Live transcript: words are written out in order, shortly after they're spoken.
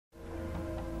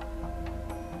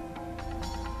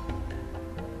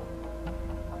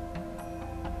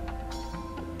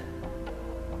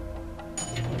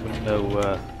don't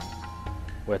know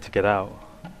where to get out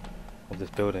of this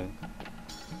building.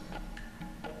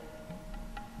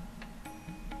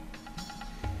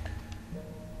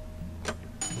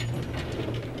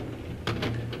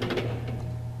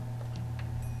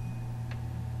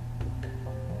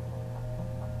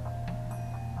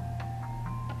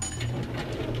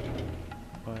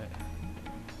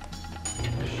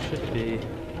 Should be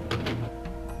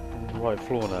on the right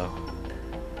floor now.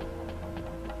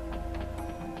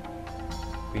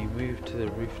 We moved to the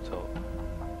rooftop.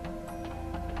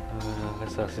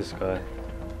 Let's ask this guy.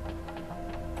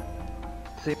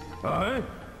 Hey?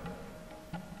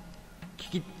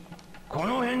 こ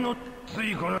の辺のつ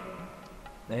いこの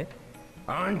え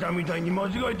あんたみたいに間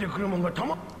違えてくるもんがた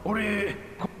ま俺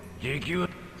時給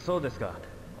そうですか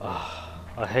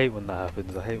I hate when that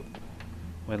happens. I hate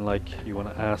when like you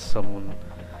want to ask someone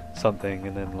something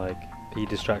and then like he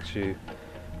distracts you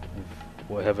with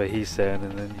whatever he's saying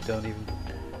and then you don't even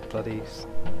bloody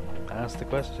ask the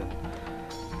question.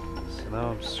 So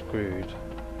now I'm screwed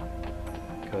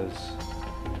because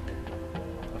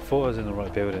I thought I was in the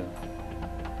right building.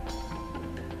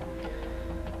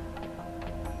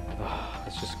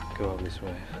 Let's just go up this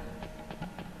way.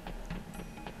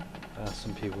 Ask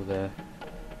some people there.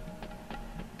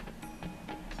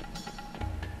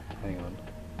 Hang on.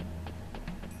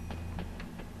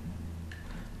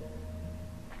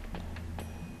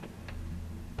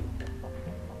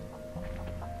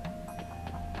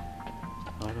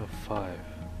 Nine oh five.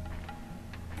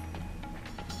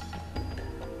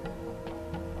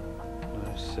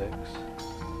 906.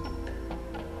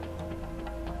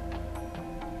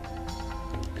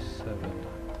 7.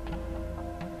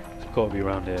 It's got to be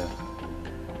around here.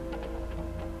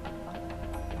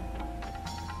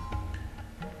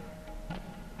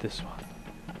 This one.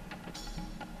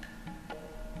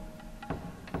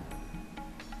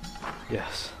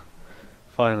 Yes.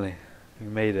 Finally, we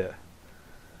made it.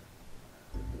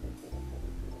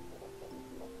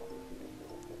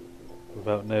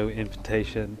 Without no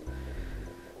invitation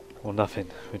or nothing.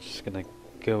 We're just gonna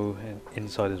go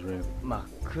inside his room. 真っ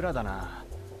暗だな。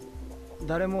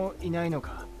誰もいないの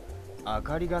か。明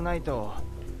かりがないと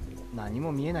何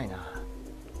も見えないな。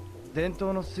電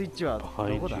灯のスイッチはど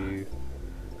こだ？ Behind you.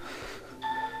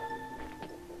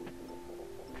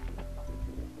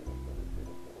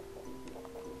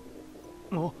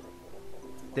 お、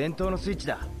電灯のスイッチ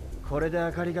だ。これで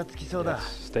明かりがつきそうだ。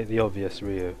Yes, state the obvious,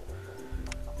 Ryu.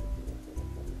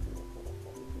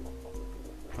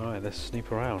 Alright, let's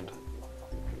snoop around.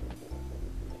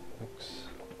 Looks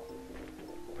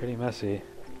pretty messy.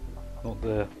 Not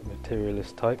the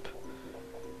materialist type.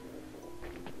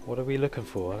 What are we looking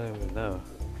for? I don't even know.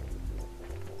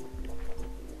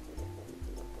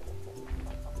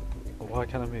 Why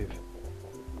can't I move?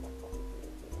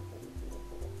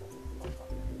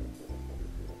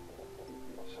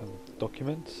 Some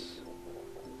documents?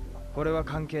 これは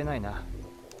関係ないな。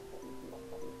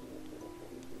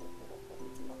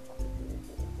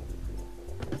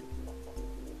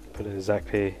Put it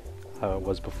exactly how it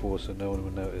was before so no one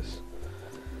would notice.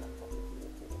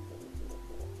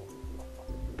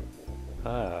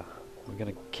 Ah, we're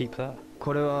gonna keep that?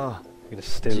 これは We're gonna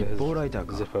steal his Zippo lighter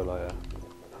か。 Zippo lighter.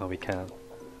 Oh, we can.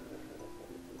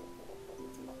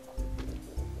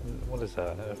 What is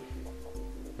that?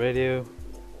 Radio?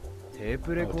 テー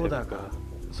プレコーダーか。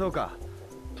そうか。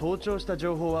盗聴した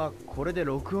情報はこれで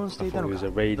録音していたのか。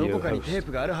どこかにテー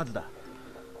プがあるはずだ。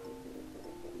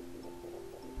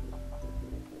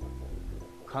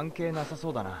関係なさ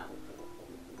そうだな。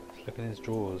Look in his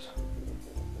drawers.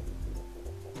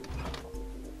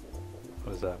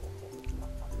 What is that?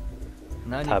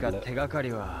 何か手がか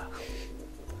りは。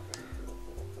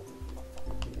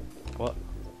What?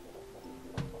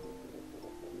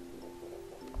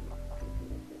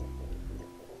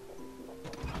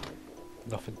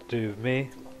 Nothing to do with me.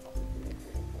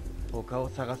 他を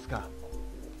探すか。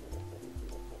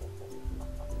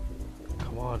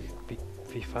Come on,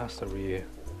 be faster, Ryu.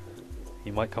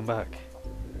 He might come back.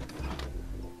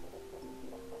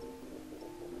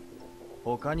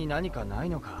 他に何かない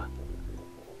のか。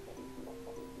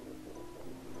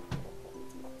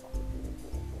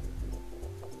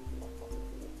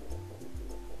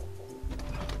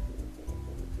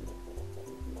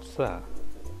What's that?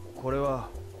 これは。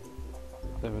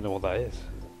I don't even know what that is.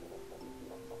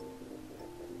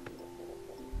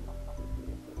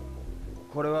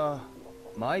 これは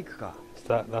マイクか。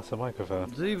That's a microphone.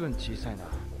 ずいぶん小さいな。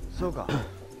そうか。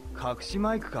隠し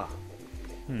マイクか。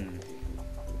I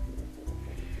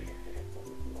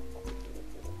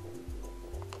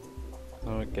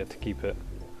don't get to keep it.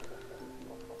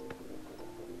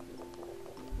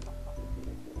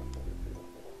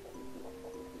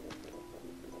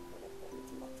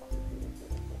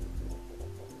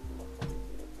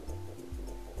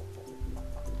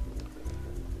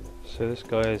 So this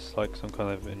guy is like some kind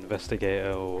of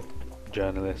investigator or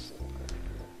journalist.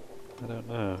 I don't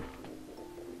know.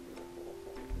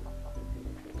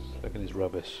 Just look at his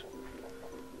rubbish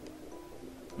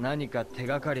何か手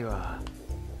がかりは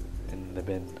in the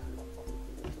bin.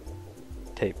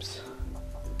 Tapes.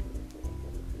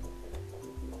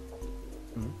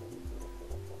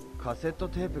 カセット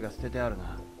テープが捨ててある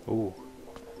な。 Ooh.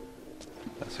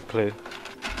 That's a clue.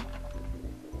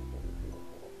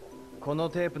 この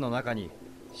テープの中に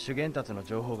主玄達の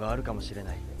情報があるかもしれ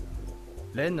ない。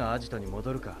レンのアジトに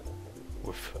戻るか。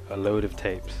 With a load of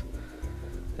tapes.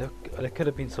 There could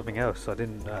have been something else. I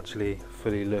didn't actually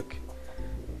fully look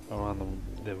around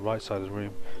the right side of the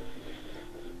room.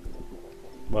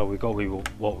 Well, we got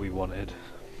what we wanted.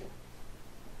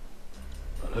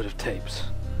 A load of tapes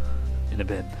in a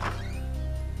bin.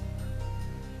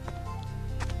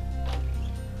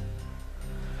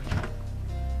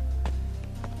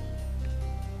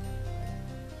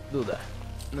 どうだ、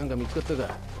なんか見つかった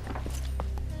か。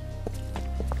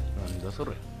なんだそ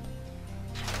れ。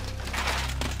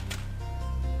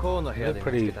コウの部屋で見つ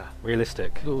け Pretty た。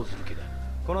 realistic. どうする気だ。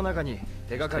この中に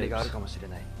手がかりがあるかもしれ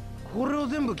ない。これを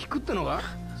全部聞くってのか。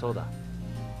そうだ。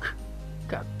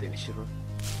勝手にしろ。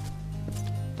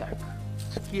たく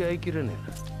付き合いきれね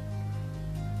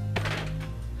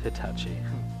えな。 Hitachi.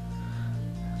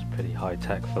 It's pretty high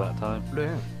tech for that time. レ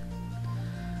ン。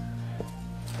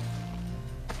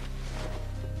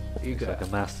いい It's か like a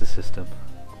master system.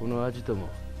 このアジトも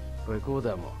レコー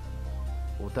ダーも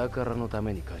お宝のた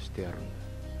めに貸してやるん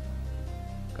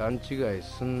だ。勘違い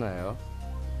すんなよ。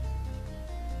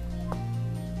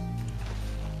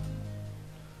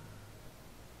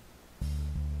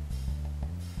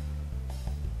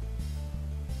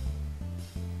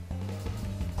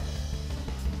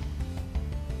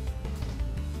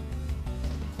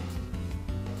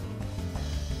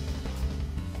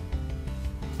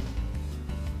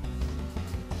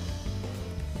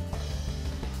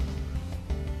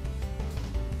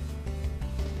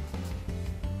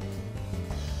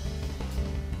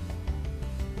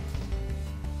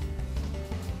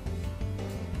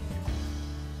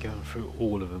Going through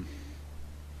all of them.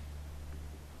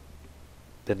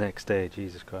 The next day,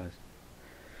 Jesus Christ.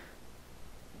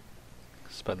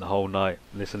 Spent the whole night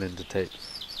listening to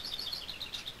tapes.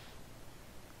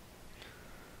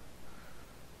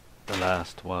 The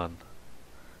last one.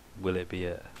 Will it be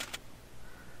it?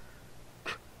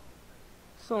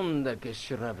 そんだけ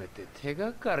調べて手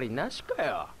がかりなしか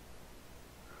よ。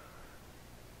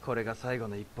これが最後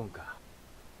の一本か。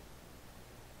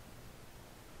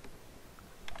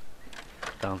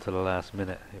 Down to the last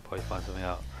minute, he'll probably find something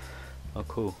out. Oh,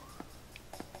 cool.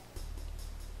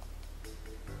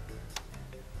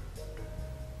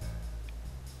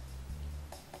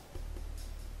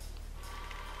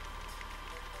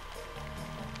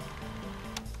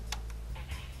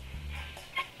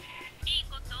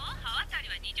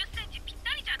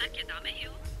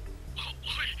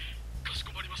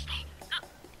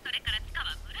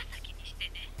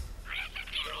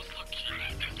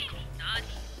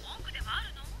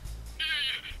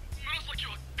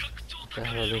 What the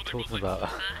hell are they talking about?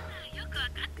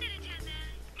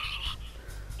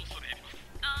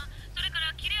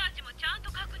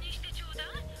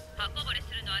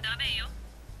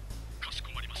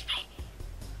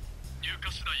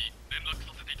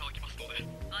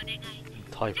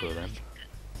 Typo then.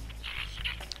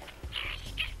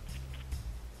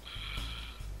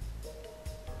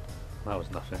 That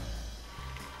was nothing.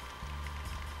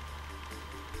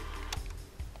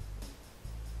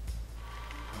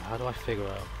 How do I figure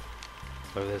out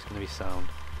whether there's going to be sound?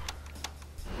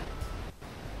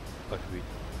 Like we...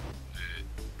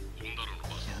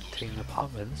 Teen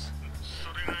apartments?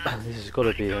 This has got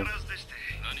to be him.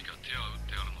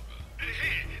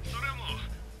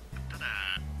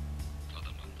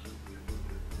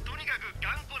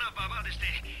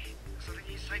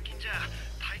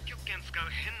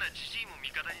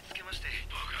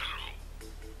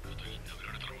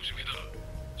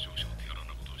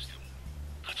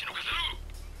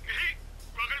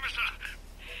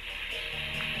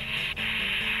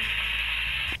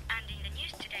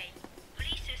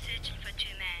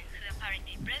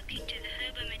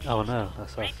 Oh no,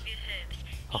 that's us.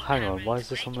 Oh, hang on, why is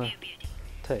this on the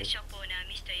tape? The shop owner,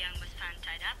 Mr. Young, was found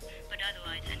tied up, but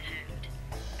otherwise unharmed.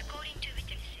 According to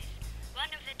witnesses,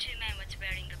 one of the two men was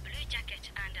wearing a blue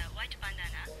jacket and a white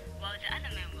bandana, while the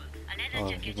other man wore a leather Oh,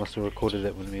 jacket. he must have recorded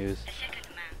it when he was The second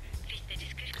man fits the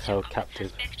description held of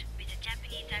captive. the suspect with a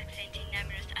Japanese accent in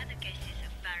numerous other cases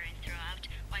of violence throughout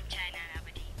One China and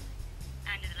Aberdeen.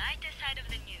 And the lighter side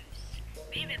of the news,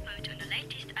 we report on the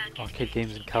latest Arcade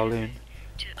games in Kowloon.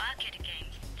 two arcade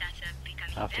games that are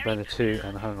becoming Afterburner very 2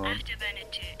 and popular. Hang On. Afterburner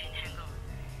 2 and Hang On.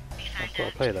 We I've found got to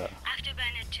out play that.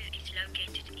 Afterburner 2 is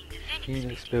located in the Phoenix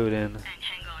Phoenix building, building. and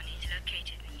Hang On is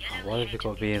located in Oh, Yellow why have they Hedge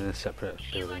got to be in a separate If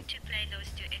you building? want to play those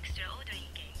two extraordinary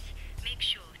games, make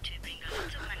sure to bring a lot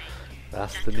of money.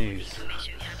 That's That's the all news.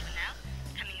 information we have for now.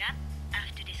 Coming up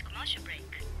after this commercial break.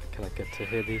 Can I get to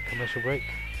hear the commercial break?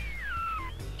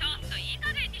 ちょっといい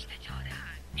加減にしてちょうだ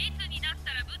い。いつになっ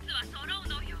たらブツは揃う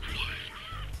のよ。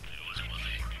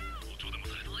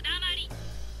おだまり。い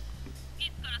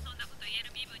つからそんなこと言え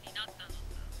る身分になったのさ。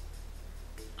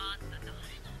あんた誰の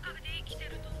おかげで生きて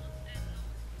ると思ってんの。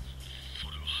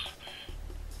それは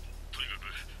とにかく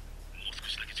もう少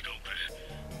しだけ時間をくれ。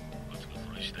まずは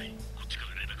それ次第こっちか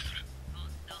ら連絡する。本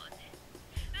当ね。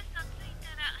嘘つい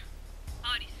たら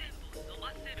針千本飲ま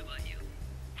せるわよ。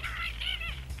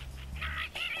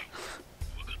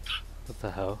 What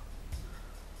the hell?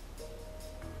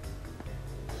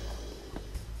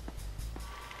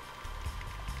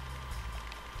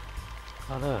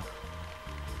 Oh no.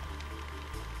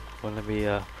 Won't let me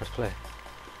press play.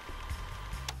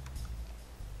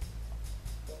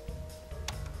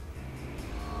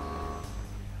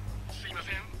 すいま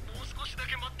せん、もう少しだ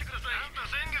け待ってください。あんた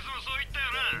先月もそう言った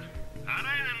よな。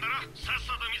払えねえんだろ。さっ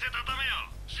さと店畳めよ。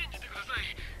信じてください。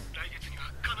来月には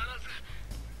必ず。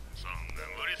そんな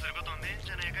無理することねえん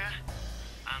じゃねえか。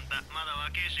あんたまだ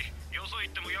若えし、よそ行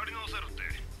ってもやり直せるって。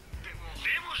で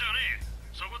もじゃねえ。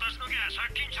そこ立ち退けば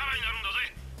借金チャラになるんだ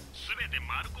ぜ。すべて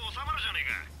丸く収まるじゃね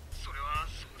えか。それは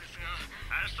そうですが、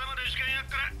明日まで時間やっ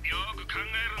からよく考え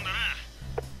るんだな。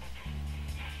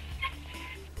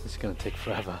 It's gonna take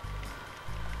forever.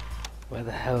 Where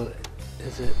the hell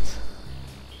is it?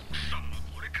 奥さんは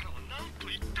これからは何と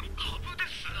言っても株で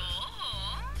す。そう？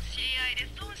試合で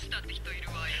損したって人い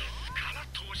るわよ。から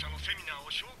当社のセミナー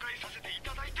を紹介させてい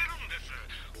ただいてるんです。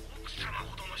奥様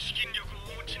ほどの資金力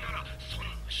をお持ちならそん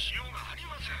なしようがあり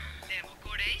ません。でも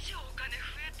これ以上お金増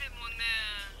えてもね。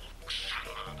奥様、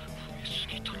増えす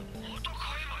ぎたらまた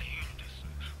買えばいいんです。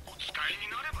お使いに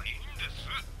なればいいんです。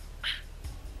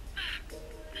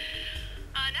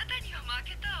あなたには負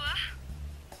けたわ。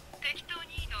適当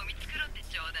にいいのを見繕って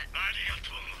ちょうだい。ありがと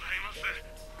うございます。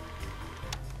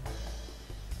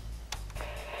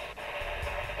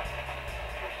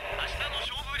明日の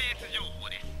勝負レース情報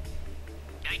です。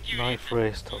第9レース Ninth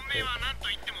race 本 topic. 命は何と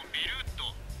言ってもベルーッ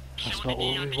ト。気 That's 象 not 的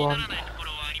に all 当て we にな want. らないとこ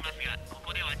ろはありますが、こ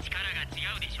こでは力が違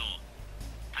うでしょう。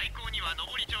対抗には上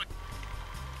り調子。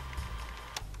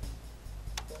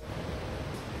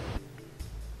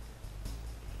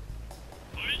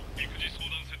はい、育児相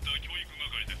談センター教育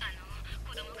係です。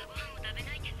子供がご飯を食べ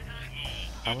ないんですが。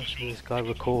 How much did this guy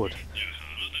record? いや、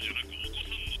あなたじゃなくお子さ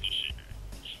んの年。は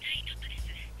い、ちょっとです。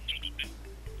ちょっとって。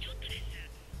ちょっとです。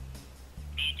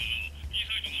なんか、2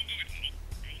歳と何ヶ月なの？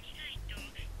 2歳と2、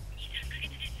3ヶ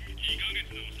月です。 2ヶ月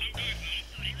なの？ 3ヶ月なの？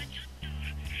それはちょっと。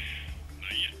ま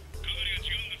あいいや、係が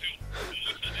違うんですよ。もう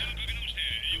一度電話かけ直して、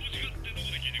用事がってとこ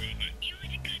で聞いてください。用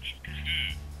事かですか？え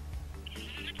え、その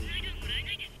まま繋いではもらえ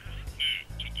ないですか？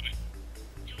ちょっとね。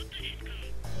ちょっとですか。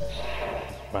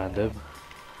 Random.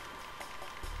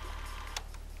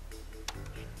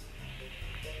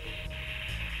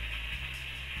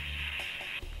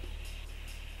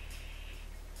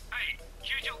 はい、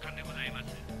球場館でございま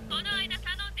す。この間頼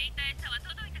んでいた餌は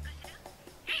届いたかしら？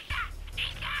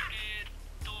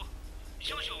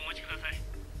少々お待ちください。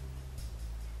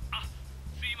あ、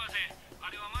すいません。あ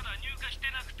れはまだ入荷し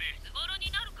てなくて。いつ頃に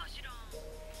なるかしら？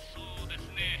そうです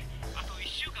ね。あと1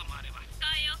週間もあれば。使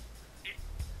えよ。え、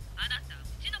あなた、う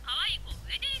ちの可愛い子を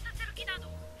飢え死にさせる気なの？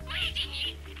飢え死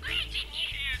に？飢え死に？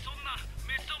いえ、そんな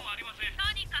めっそうもありません。と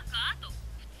にかくあと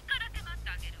2日だけ待って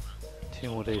あげるわ。 2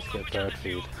 more days to get bird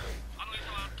food. あの餌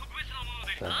は特別なもの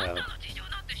で。 The あん hell? たの事情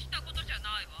なんて知ったことじゃ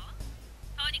ないわ。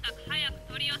とにかく早く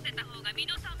取り寄せた方が身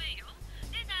のためよ。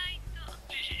でないと。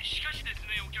しかしです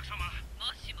ね、お客様。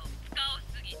もしも2日を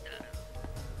過ぎたら、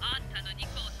あんたの肉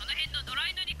をその辺の野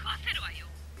良犬に食わせるわよ。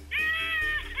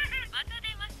また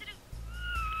電話する。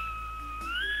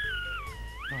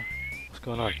 What's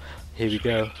going on? Here we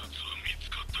go. 達は見つ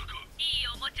かったか？いい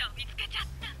おもちゃを見つけちゃっ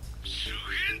た。主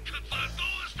変達はど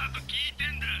うしたと聞いて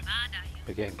んだ。まだよ。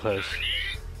 We're getting close.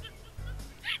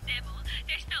 でも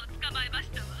手下を捕まえまし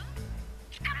たわ。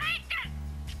捕まえた。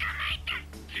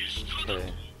手下だと。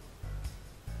 Okay.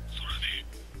 それで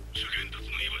主変達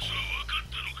の居場所は分かっ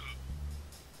たのか？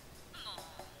もう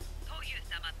東遊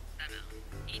様ったら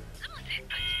いつもせっ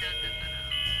かちなんだから。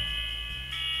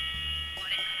こ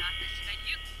れから私が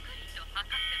ゆっくりと吐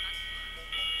かせますわ。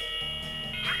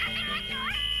吐かせます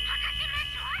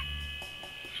わ。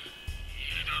い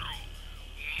いだろう。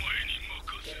お前に任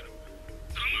せる。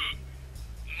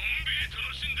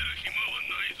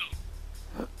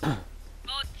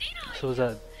So was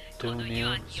that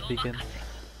Dunio speaking?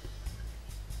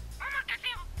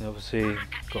 And obviously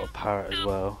got a parrot as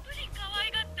well.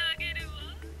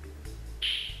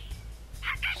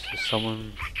 So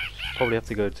someone probably have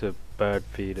to go to a bird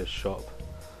feeder shop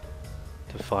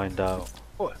to find out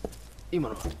who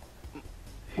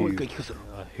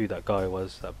that guy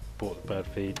was that bought the bird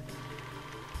feed.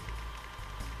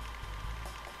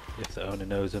 If the owner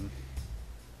knows him.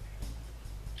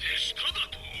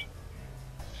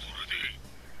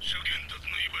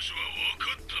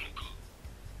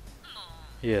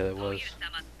 Yeah, it was.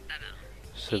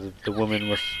 So the woman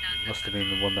must have been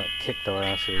the one that kicked our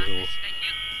asses or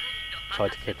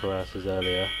tried to kick our asses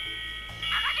earlier.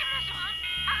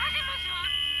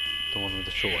 The one with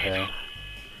the short hair.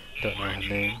 Don't know her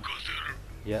name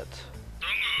yet.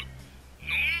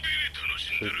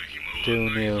 So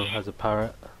Dunio has a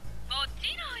parrot.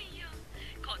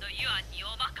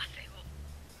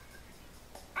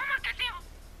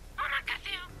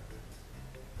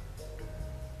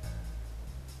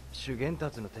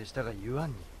 Yuan の手下がユア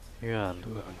ンに。ユアン。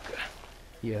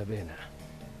やべえな。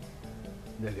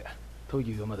だが、ト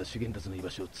ギュはまだ修験達の居場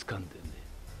所を掴んでね。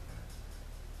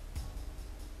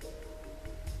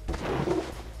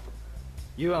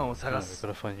ユアンを探す。手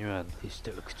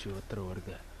下が口を割ったら終わり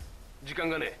だ。時間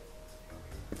がねえ。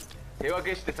手分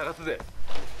けして探すぜ。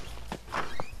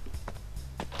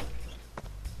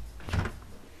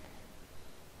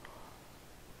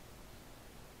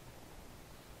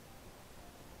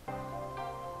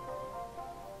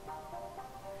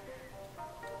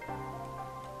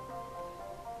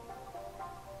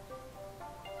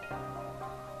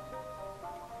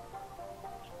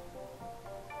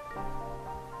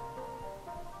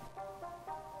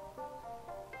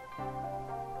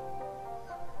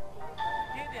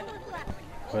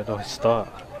Where do I start?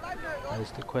 That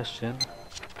is the question.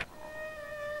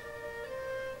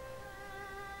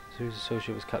 Zu's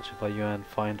associate was captured by Yuan.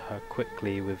 Find her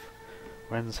quickly with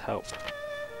Ren's help.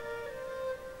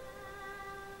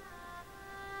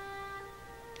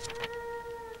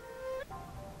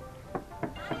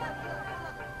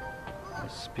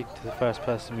 Let's speak to the first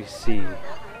person we see.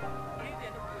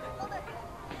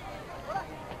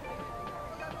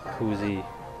 Who's he?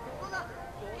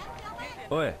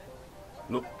 Oi.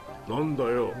 なんだ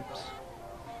よ。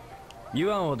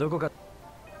ユアンをどこか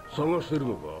探してる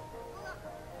のか。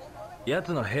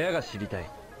奴の部屋が知りたい。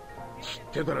知っ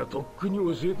てたらとっくに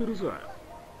教えてるさ。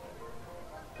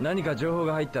何か情報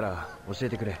が入ったら教え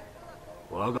てくれ。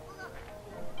わか。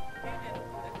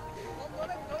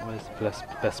Where's the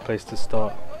best place to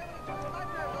start?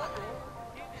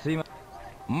 すいま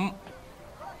せん。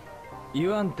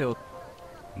ユアンって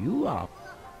ユアン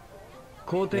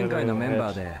公展会のメン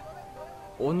バーで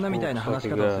女みたいな話し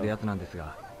方をするやつなんです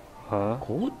が。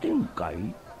公展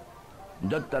会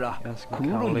だったら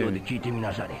空論上で聞いてみ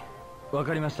なされ。わ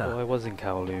かりました。Oh, I was in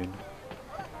Kowloon.